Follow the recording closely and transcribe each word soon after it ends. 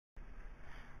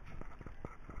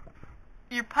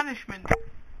your punishment?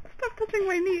 Stop touching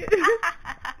my knee.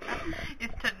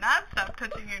 Is to not stop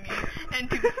touching your knee and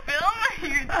to film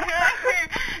your entire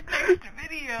next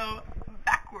video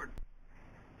backwards.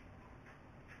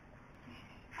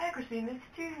 Hi Christine, it's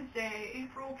Tuesday,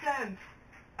 April 10th.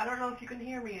 I don't know if you can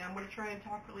hear me. I'm going to try and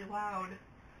talk really loud.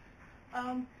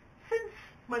 Since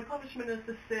my punishment is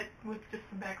to sit with just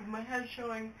the back of my head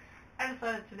showing, I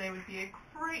decided today would be a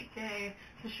great day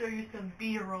to show you some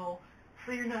B-roll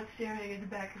so you're not staring at the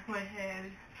back of my head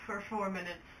for 4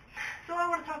 minutes. So I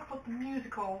want to talk about the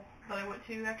musical that I went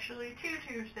to actually 2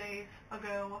 Tuesdays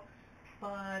ago,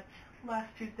 but last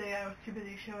Tuesday I was too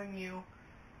busy showing you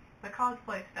the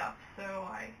cosplay stuff, so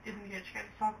I didn't get a chance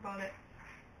to talk about it.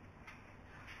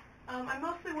 I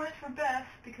mostly went for Beth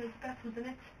because Beth was in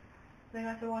it. I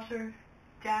got to watch her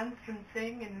dance and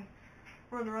sing and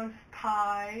run around with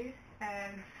pie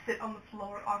and sit on the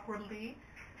floor awkwardly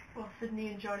while Sydney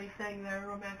and Johnny sang their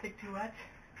romantic duet.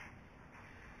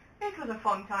 It was a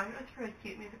fun time. It was a very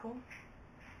cute musical.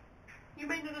 You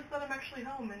may notice that I'm actually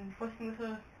home and posting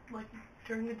this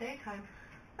during the daytime.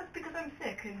 That's because I'm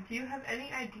sick. And do you have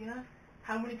any idea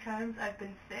how many times I've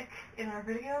been sick in our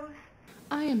videos?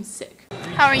 I am sick.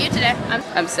 How are you today?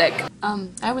 I'm sick.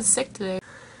 I was sick today.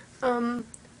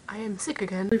 I am sick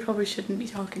again. I probably shouldn't be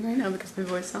talking right now because my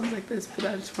voice sounds like this, but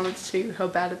I just wanted to show you how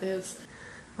bad it is.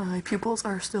 My pupils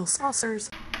are still saucers.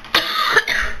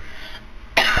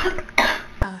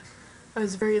 I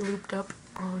was very looped up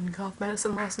on cough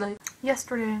medicine last night.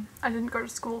 Yesterday, I didn't go to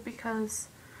school because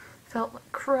I felt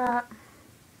like crap,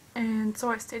 and so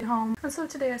I stayed home. And so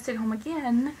today I stayed home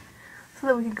again so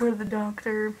that we could go to the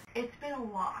doctor. It's been a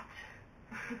lot.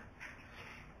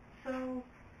 So,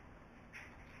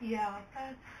 yeah,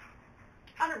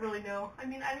 I don't really know. I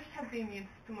mean, I just have the immune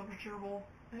system of a gerbil.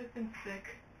 I have been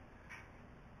sick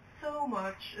so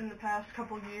much in the past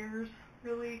couple years,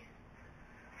 really.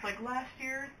 Like last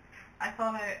year,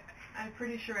 I'm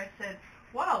pretty sure I said,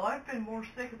 wow, I've been more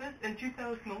sick in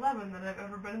 2011 than I've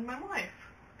ever been in my life.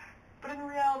 But in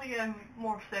reality, I'm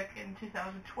more sick in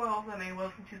 2012 than I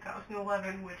was in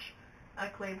 2011, which I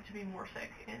claim to be more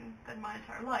sick than my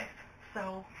entire life.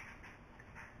 So,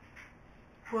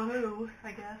 woohoo,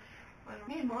 I guess.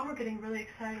 Me and Mom are getting really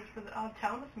excited for the Odd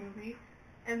Thomas movie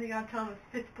and the Odd Thomas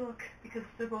 5th book because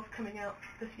they're both coming out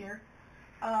this year.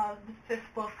 The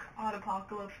 5th book, Odd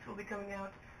Apocalypse, will be coming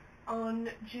out on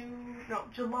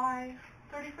July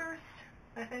 31st,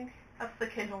 I think. That's the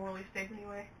Kindle release date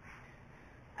anyway.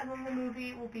 And then the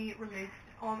movie will be released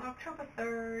on October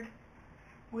 3rd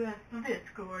with this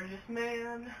gorgeous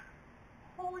man.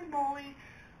 Holy moly,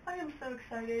 I am so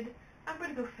excited. I'm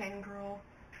going to go fangirl.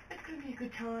 It's going to be a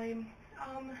good time.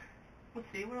 Let's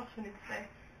see, what else do I need to say?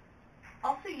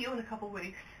 I'll see you in a couple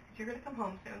weeks. You're going to come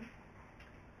home soon.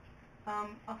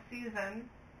 I'll see you then.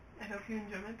 I hope you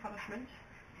enjoy my punishment.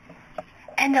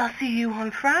 And I'll see you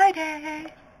on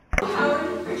Friday.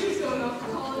 Howard, Richard's going off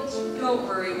to college. Don't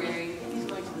worry, Mary. He's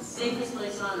going to the safest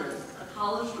place on earth, a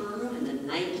college room in the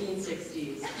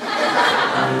 1960s.